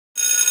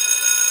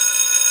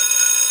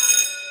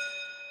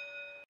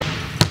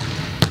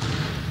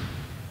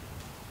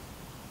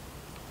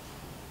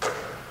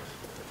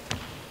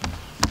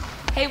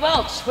Hey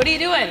Welch, what are you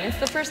doing? It's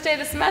the first day of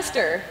the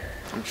semester.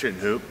 I'm shooting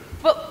hoop.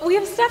 But we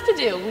have stuff to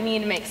do. We need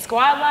to make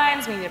squad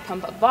lines, we need to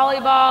pump up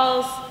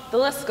volleyballs, the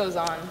list goes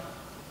on.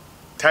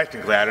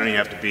 Technically, I don't even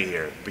have to be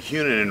here. But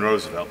Hunan and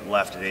Roosevelt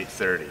left at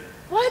 8:30.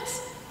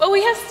 What? But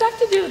we have stuff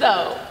to do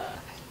though.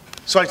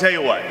 So I tell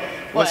you what,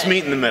 let's What?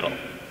 meet in the middle.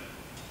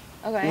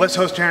 Okay. Let's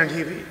host Heron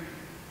TV.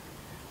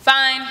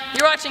 Fine,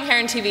 you're watching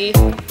Heron TV.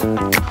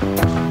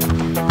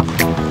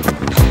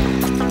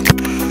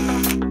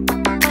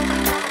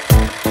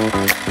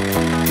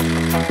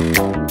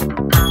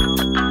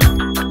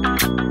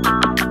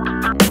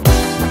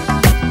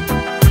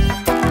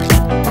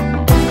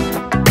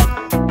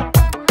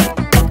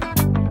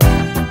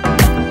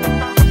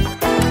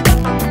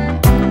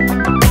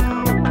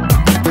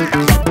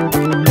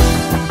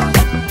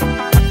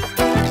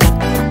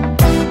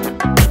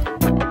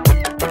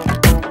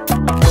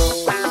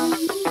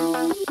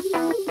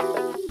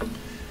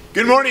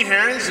 Good morning,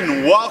 Herons,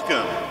 and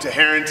welcome to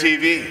Heron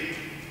TV.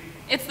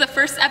 It's the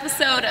first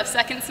episode of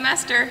second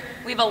semester.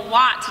 We have a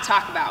lot to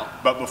talk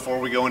about. But before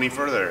we go any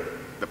further,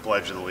 the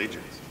Pledge of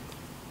Allegiance.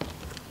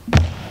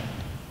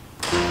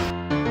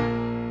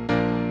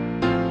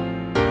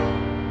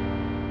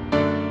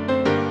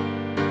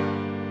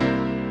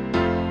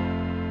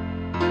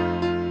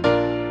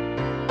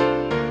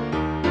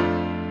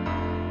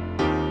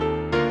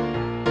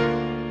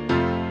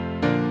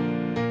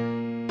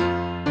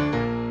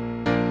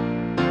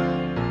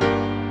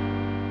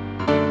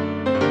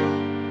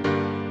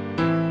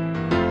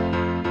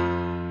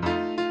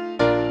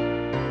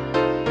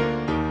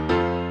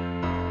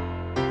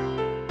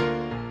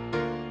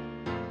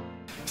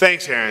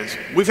 Thanks, Herons.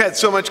 We've had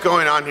so much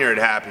going on here at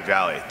Happy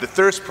Valley. The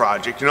Thirst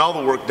Project and all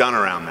the work done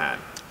around that.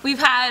 We've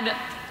had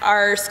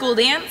our school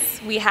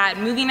dance, we had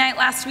movie night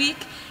last week,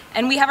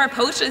 and we have our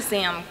poetry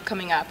slam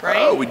coming up, right?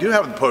 Oh, we do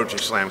have the Poetry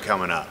Slam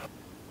coming up.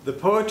 The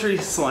Poetry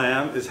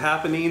Slam is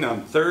happening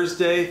on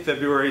Thursday,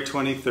 February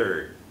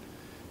 23rd.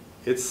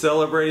 It's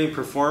celebrating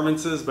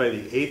performances by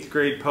the 8th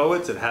grade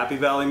poets at Happy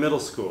Valley Middle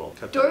School.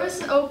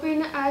 Doors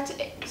open at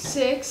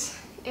 6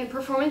 and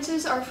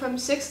performances are from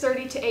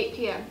 6:30 to 8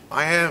 p.m.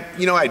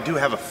 I do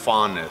have a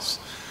fondness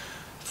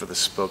for the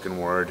spoken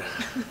word.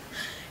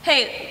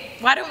 Hey,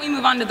 why don't we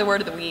move on to the word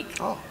of the week?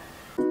 Oh.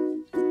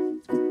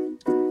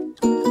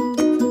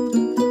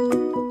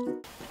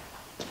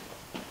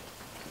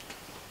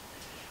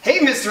 Hey,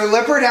 Mr.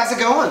 Lippert, how's it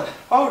going?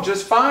 Oh,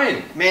 just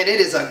fine. Man,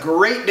 it is a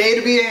great day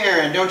to be a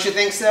heron, don't you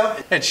think so?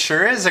 It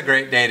sure is a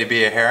great day to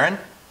be a heron.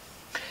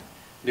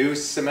 New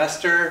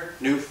semester,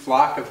 new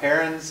flock of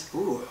herons.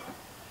 Ooh.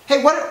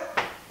 Hey,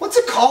 what's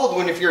it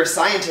called if you're a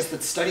scientist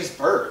that studies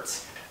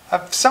birds?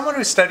 Someone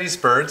who studies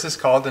birds is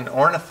called an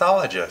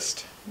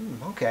ornithologist.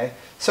 Okay.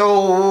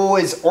 So,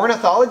 is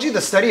ornithology the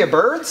study of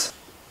birds?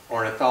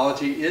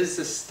 Ornithology is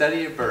the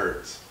study of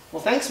birds.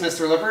 Well, thanks,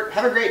 Mr. Lippert.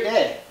 Have a great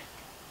day.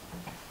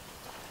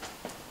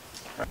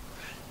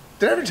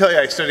 Did I ever tell you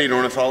I studied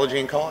ornithology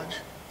in college?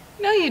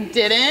 No, you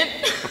didn't.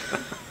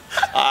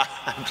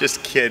 I'm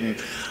just kidding.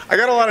 I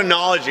got a lot of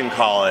knowledge in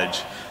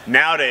college.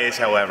 Nowadays,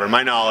 however,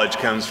 my knowledge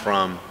comes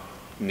from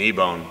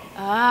Kneebone.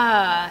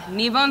 Ah,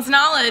 Kneebone's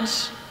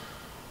knowledge.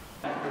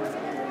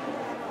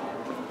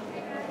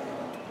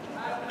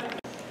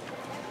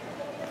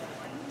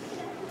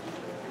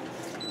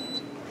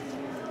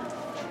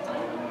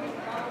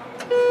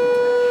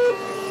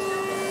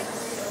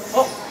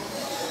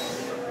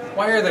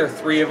 Why are there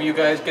 3 of you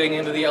guys getting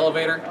into the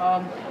elevator?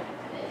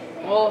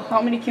 Well,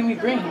 how many can we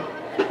bring?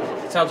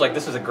 It sounds like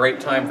this is a great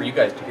time for you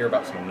guys to hear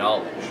about some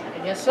knowledge. I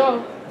guess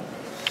so.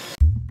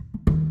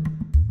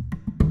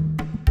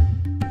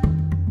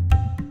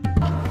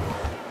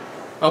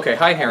 Okay,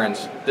 hi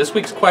Herons. This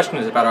week's question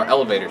is about our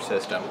elevator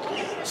system.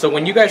 So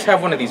when you guys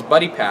have one of these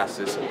buddy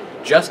passes,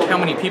 just how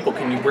many people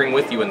can you bring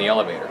with you in the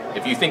elevator?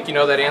 If you think you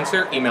know that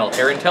answer, email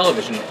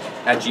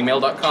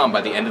herontelevision@gmail.com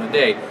by the end of the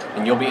day,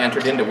 and you'll be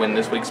entered in to win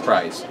this week's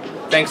prize.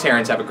 Thanks,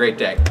 Herons. Have a great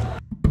day.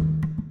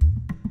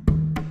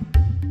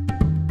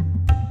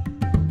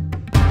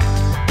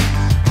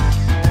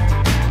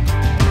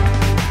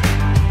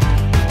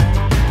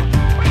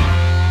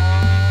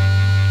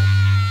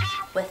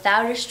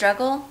 Without a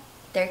struggle,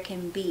 there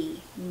can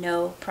be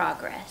no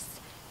progress.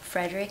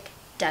 Frederick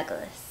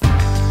Douglass.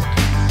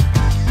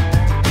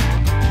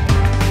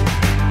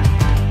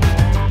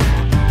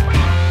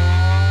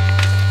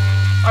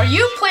 Are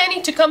you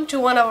planning to come to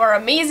one of our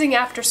amazing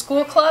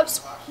after-school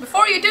clubs?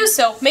 Before you do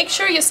so, make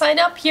sure you sign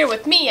up here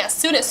with me at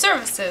Student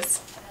Services.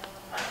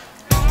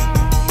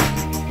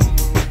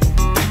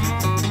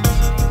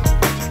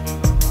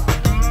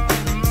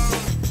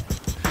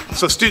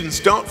 So students,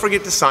 don't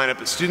forget to sign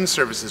up at Student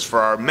Services for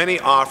our many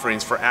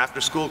offerings for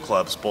after-school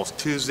clubs, both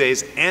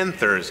Tuesdays and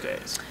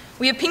Thursdays.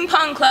 We have ping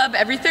pong club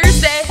every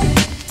Thursday.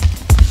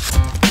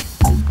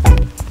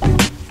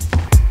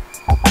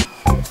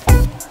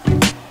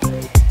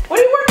 What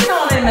are you working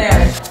on in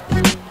there?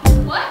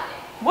 What?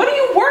 What are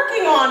you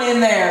working on in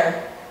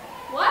there?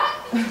 What?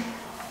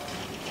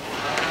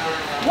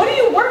 What are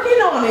you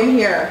working on in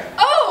here?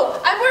 Oh,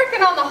 I'm working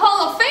working on the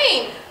Hall of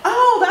Fame.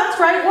 Oh, that's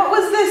right. What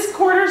was this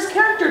quarter's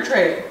character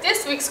trait?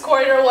 This week's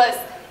quarter was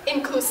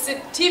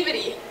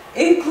inclusivity.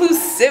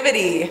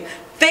 Inclusivity.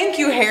 Thank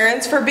you,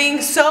 Herons, for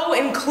being so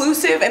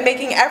inclusive and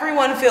making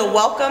everyone feel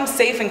welcome,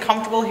 safe, and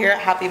comfortable here at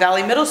Happy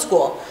Valley Middle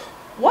School.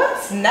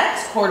 What's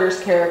next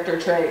quarter's character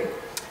trait?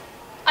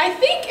 I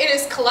think it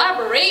is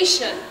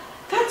collaboration.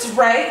 That's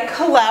right,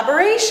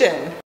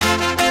 collaboration.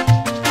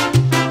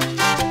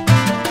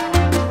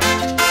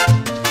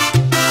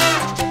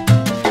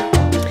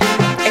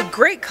 A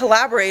great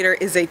collaborator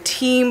is a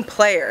team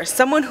player,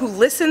 someone who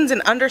listens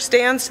and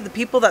understands to the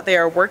people that they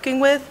are working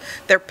with.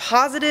 They're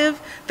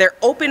positive, they're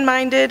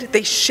open-minded,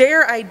 they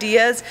share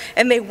ideas,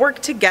 and they work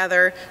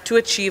together to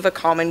achieve a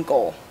common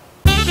goal.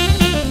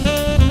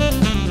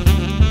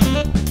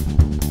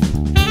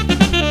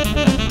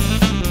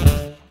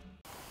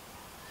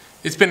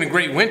 It's been a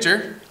great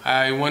winter.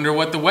 I wonder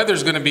what the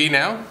weather's going to be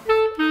now.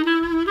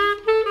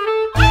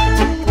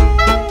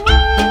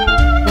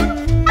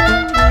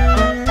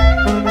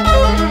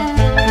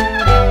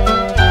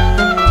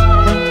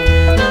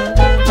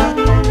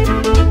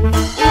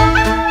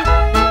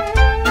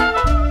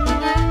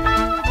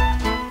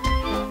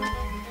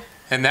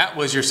 And that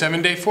was your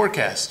 7-day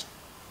forecast.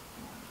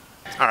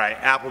 All right,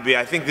 Appleby,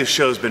 I think this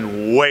show's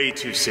been way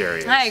too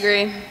serious. I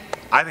agree.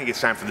 I think it's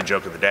time for the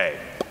joke of the day.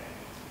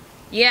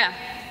 Yeah.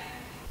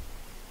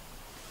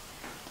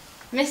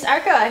 Miss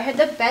Arco, I heard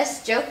the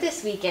best joke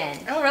this weekend.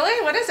 Oh,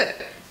 really? What is it?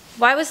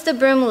 Why was the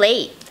broom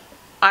late?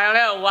 I don't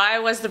know. Why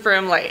was the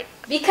broom late?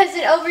 Because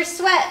it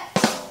overswept.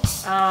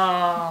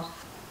 Oh.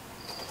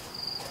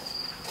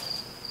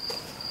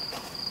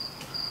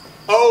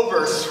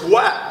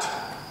 Overswept.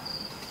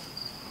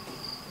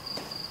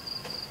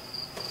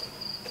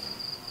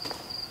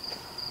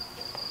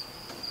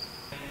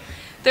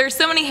 There are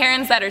so many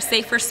herons that are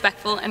safe,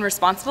 respectful, and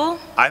responsible.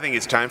 I think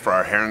it's time for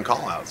our heron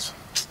callouts.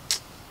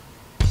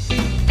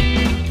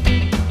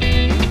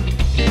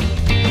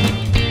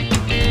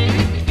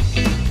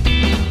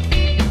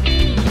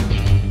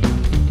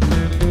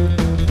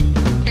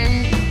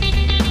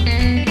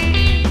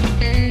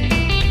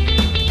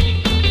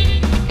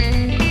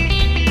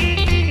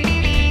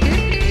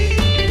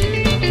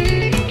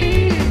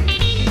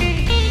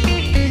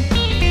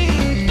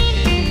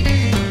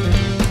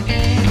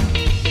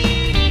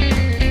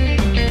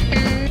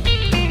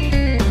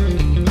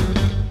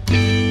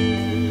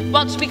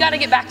 Welch, we gotta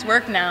get back to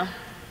work now.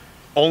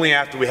 Only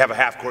after we have a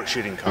half-court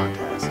shooting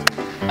contest.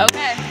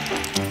 Okay.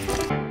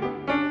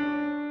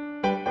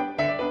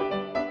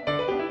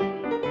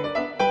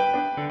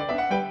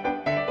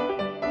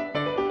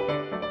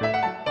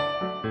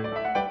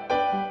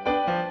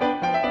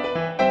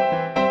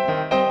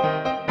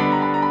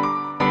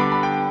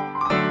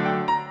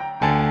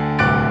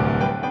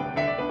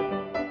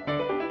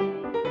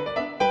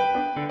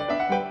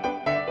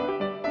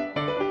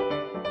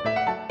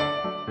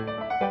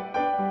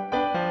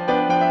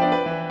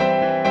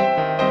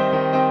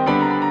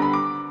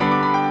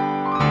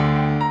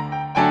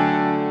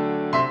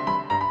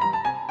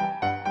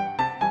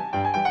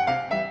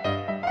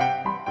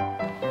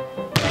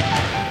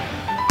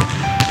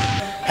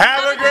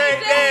 Have a great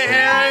day,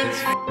 herons!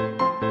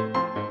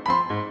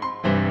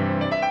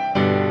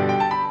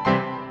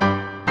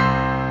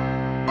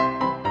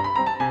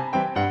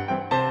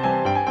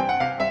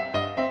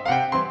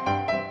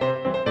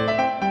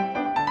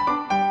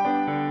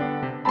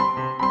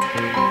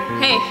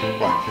 Hey,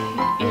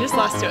 What? you just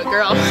lost to a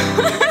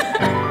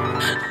girl.